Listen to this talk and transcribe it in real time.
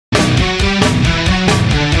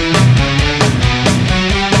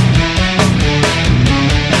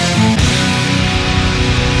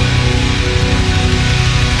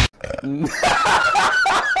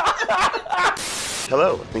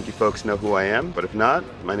think you folks know who I am, but if not,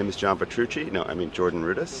 my name is John Petrucci. No, I mean Jordan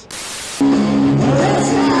Rudess.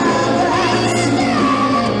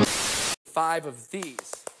 5 of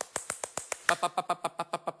these. 1,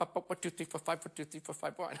 2, 3, 4, 5, 4, 2, 3, 4,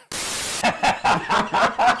 5, 1.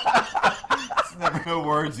 No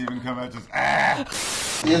words even come out, just ah.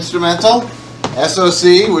 The instrumental,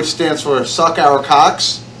 SOC, which stands for Suck Our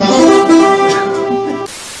Cocks.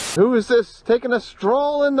 Who is this taking a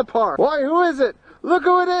stroll in the park? Why, who is it? Look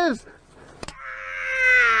who it is!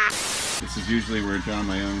 This is usually where John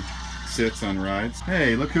Myung sits on rides.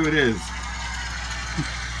 Hey, look who it is.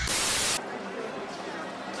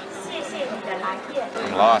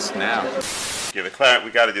 I'm lost now. Yeah, the clarinet.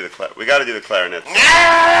 We gotta do the clarinet. We gotta do the clarinet.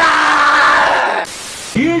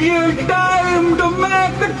 It is time to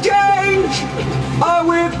make the change. Are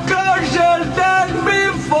we closer than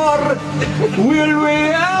before? Will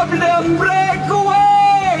we have them break away?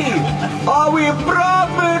 Are we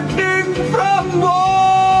profiting from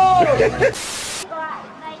war?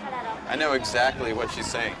 I know exactly what she's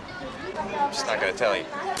saying. I'm just not gonna tell you.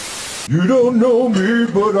 You don't know me,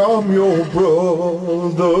 but I'm your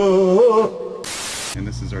brother. And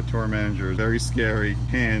this is our tour manager, very scary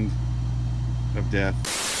hand of death.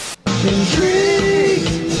 Intrigued,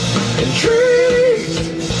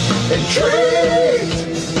 intrigued,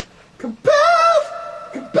 intrigued. Compelled,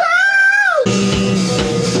 compelled,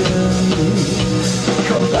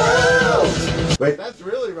 compelled. Wait, that's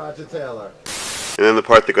really Roger Taylor. And then the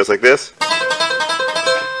part that goes like this.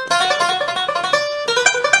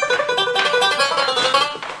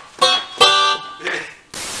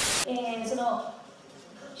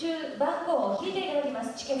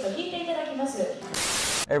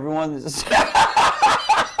 Everyone is...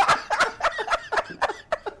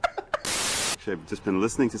 Actually, I've just been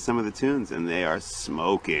listening to some of the tunes, and they are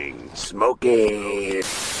smoking. Smoking!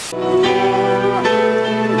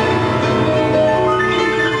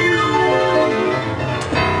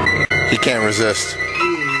 He can't resist.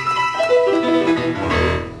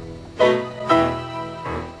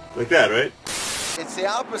 Like that, right? It's the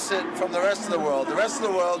opposite from the rest of the world. The rest of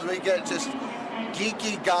the world, we get just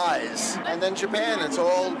geeky guys. And then Japan, it's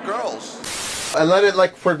all girls. And let it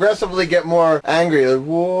like progressively get more angry. Like,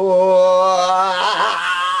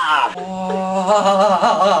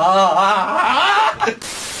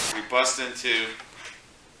 We bust into...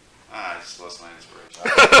 I just lost my inspiration.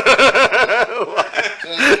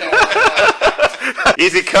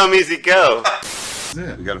 Easy come, easy go. That's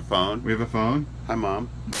it. We got a phone. We have a phone. Hi, Mom.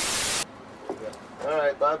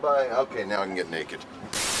 Alright, bye-bye. Okay, now I can get naked.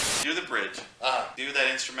 Do the bridge. Do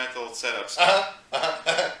that instrumental setup stuff.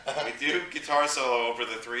 We do guitar solo over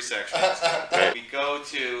the 3 sections. We go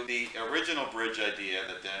to the original bridge idea,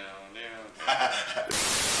 the down,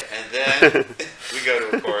 and then we go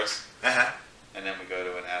to a chorus, and then we go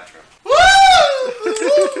to an outro.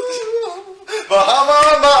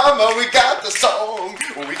 Bahama Mama, we got the song.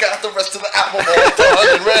 We got the rest of the album all done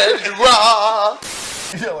and ready to rock.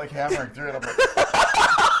 Yeah, like hammering through it. I'm like...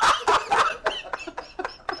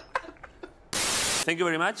 Thank you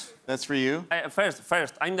very much. That's for you?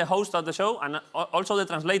 First, I'm the host of the show and also the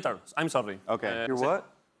translator. I'm sorry. Okay. You're what?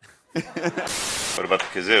 What about the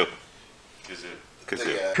kazoo? Kazoo.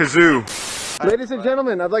 Kazoo. Kazoo. Ladies and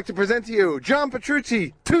gentlemen, I'd like to present to you John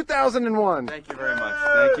Petrucci, 2001. Thank you very much.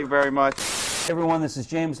 Thank you very much. Everyone, this is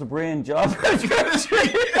James LeBrin, John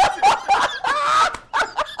Petrucci.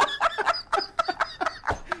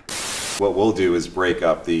 What we'll do is break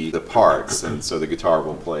up the parts, and so the guitar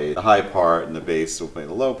will play the high part, and the bass will play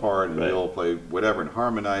the low part, and we'll play whatever and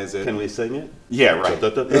harmonize it. Can we sing it? Yeah, right.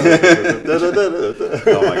 Oh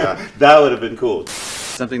my God, that would have been cool.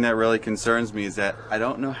 Something that really concerns me is that I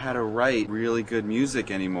don't know how to write really good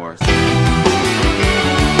music anymore.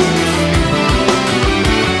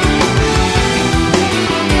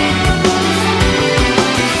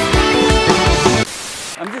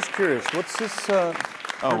 I'm just curious, what's this,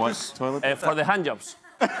 Oh, what? Toilet? For the hand jobs.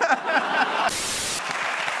 No,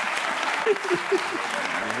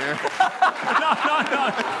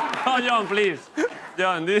 John, please.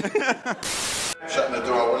 John, Shutting the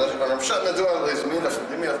door. When I'm shutting the door, please,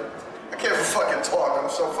 give me a... I can't even fucking talk. I'm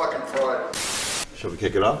so fucking fried. Shall we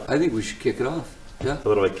kick it off? I think we should kick it off. Yeah?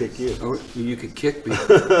 How do I kick you? Or you could kick me.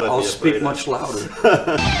 I'll speak much louder.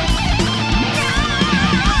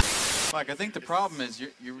 Mike, I think the problem is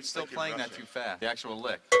you're still playing that too fast. The actual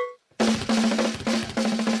lick.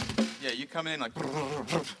 Yeah, you come in like...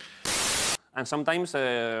 And sometimes,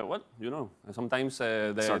 what? You know, sometimes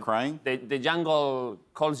Start crying? The jungle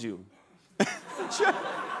calls you.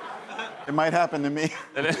 It might happen to me.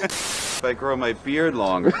 If I grow my beard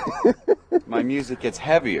longer, my music gets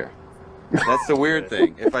heavier. That's the weird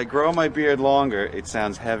thing. If I grow my beard longer, it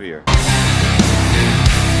sounds heavier.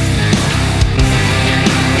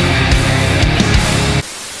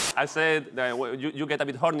 I said that you get a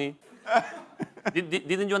bit horny.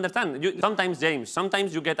 Didn't you understand? Sometimes, James,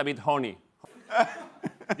 sometimes you get a bit horny.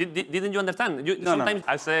 Didn't you understand? Sometimes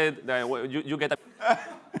I said that you get a...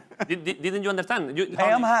 Didn't you understand?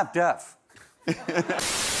 Hey, I'm half deaf.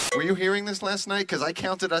 Were you hearing this last night? Because I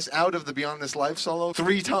counted us out of the Beyond This Life solo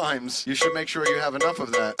 3 times. You should make sure you have enough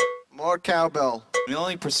of that. More cowbell. The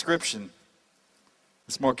only prescription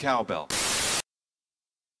is more cowbell.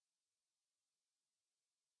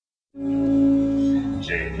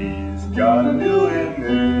 JD's got a new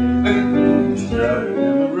inmate. He's driving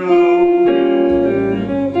in the road.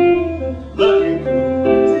 Looking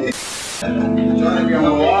cool.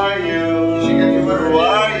 Who are you? Who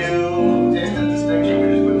are you? Taste of distinction, we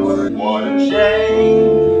just put in order. What a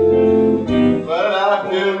shame, but I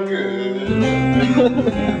feel good.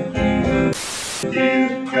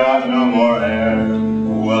 He's got no more hair.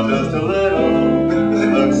 Well, just a little.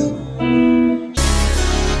 Looks.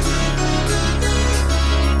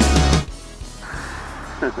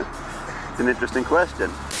 It's an interesting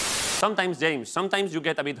question. Sometimes, James, sometimes you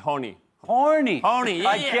get a bit horny. Horny. Horny, yeah.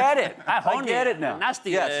 I get it. Horny. I get it now.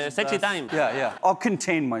 Nasty, yes, sexy time. Yeah, yeah. I'll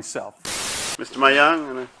contain myself. Mr. Myung,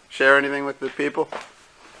 gonna share anything with the people?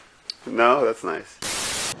 No? That's nice.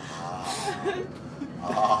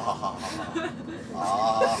 I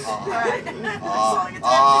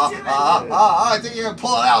think you're gonna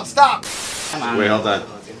pull it out. Stop! Wait, hold on.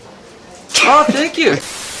 Oh, thank you.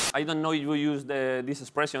 I don't know if you use this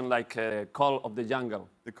expression like call of the jungle.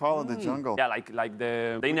 The call of the jungle. Yeah, like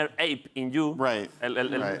the inner ape in you. Right.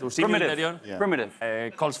 Right. To see Primitive. interior. Yeah. Primitive.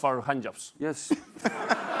 Calls for handjobs. Yes.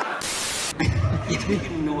 You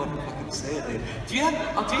didn't know what to fucking say. Do you have?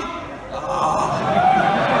 Oh, do you?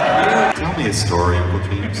 Tell me a story, Uncle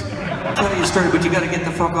James. I'll tell you a story, but you gotta get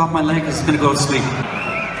the fuck off my leg because it's gonna go to sleep.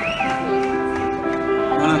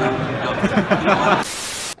 No.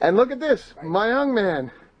 And look at this, my young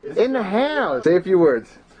man, in the house. Say a few words.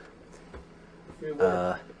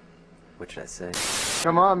 What should I say?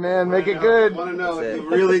 Come on, man, make it good. I want to know if you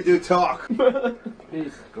really do talk.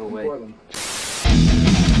 Please, go away.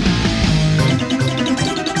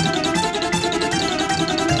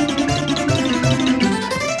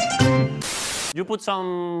 You put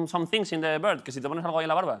some things in the bird, que si te pones algo ahí en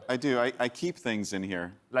la barba. I do. I keep things in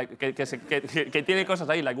here. Like, que tiene cosas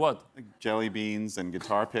ahí, like what? Like jelly beans and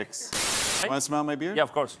guitar picks. Want to smell my beard? Yeah,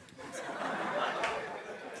 of course.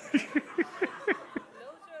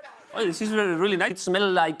 Oh, this is really nice. It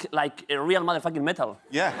smells like a real motherfucking metal.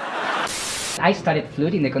 Yeah. I studied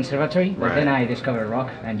flute in the conservatory, but then I discovered rock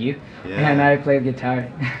and and I played guitar.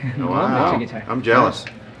 Oh, wow. Guitar. I'm jealous.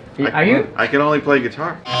 Are you? I can only play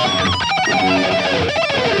guitar.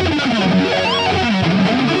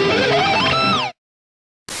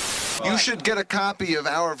 You should get a copy of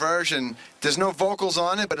our version. There's no vocals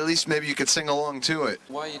on it, but at least maybe you could sing along to it.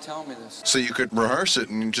 Why are you telling me this? So you could rehearse it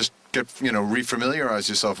and just get, refamiliarize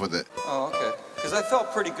yourself with it. Oh, okay. Because I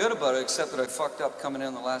felt pretty good about it, except that I fucked up coming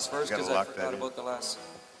in the last verse because I forgot about the last.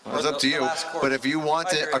 Well, it's up to you. But if you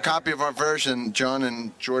want a copy of our version, John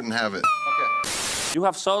and Jordan have it. Okay. You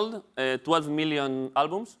have sold 12 million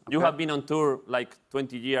albums. Okay. You have been on tour like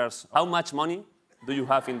 20 years. How much money do you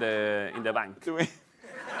have in the bank?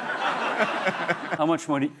 How much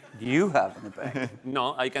money do you have in the bank?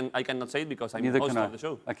 No, I cannot say it because I'm the host of the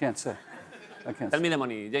show. I can't say. Tell me the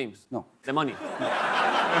money, James. No. The money. No.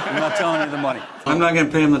 I'm not telling you the money. I'm not gonna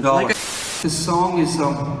pay him the dollar. This song is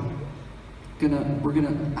we're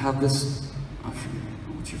gonna have this.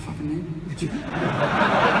 What's your fucking name?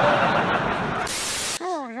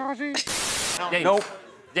 James. Nope.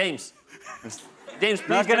 James, please.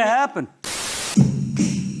 Not gonna happen.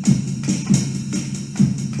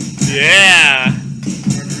 Yeah!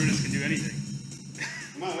 Margarunas can do anything.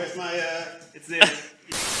 Come on, where's my, it's there.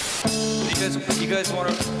 You guys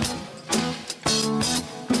wanna...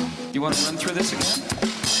 You wanna run through this again?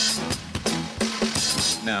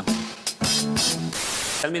 No.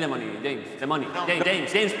 Tell me the money, James. The money.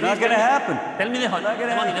 James, please. Not gonna happen. Tell me the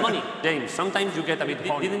money. James, sometimes you get a bit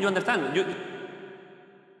horny. Didn't you understand? $10.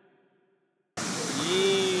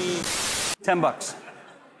 $10.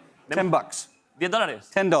 $10.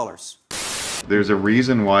 $10. There's a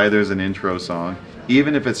reason why there's an intro song,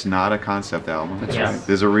 even if it's not a concept album. That's right.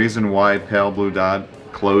 There's a reason why Pale Blue Dot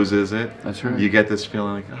closes it. That's right. You get this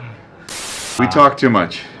feeling like, we talk too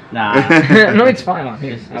much. Nah. No, it's fine.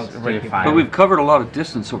 It's really fine. But we've covered a lot of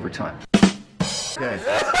distance over time. Okay.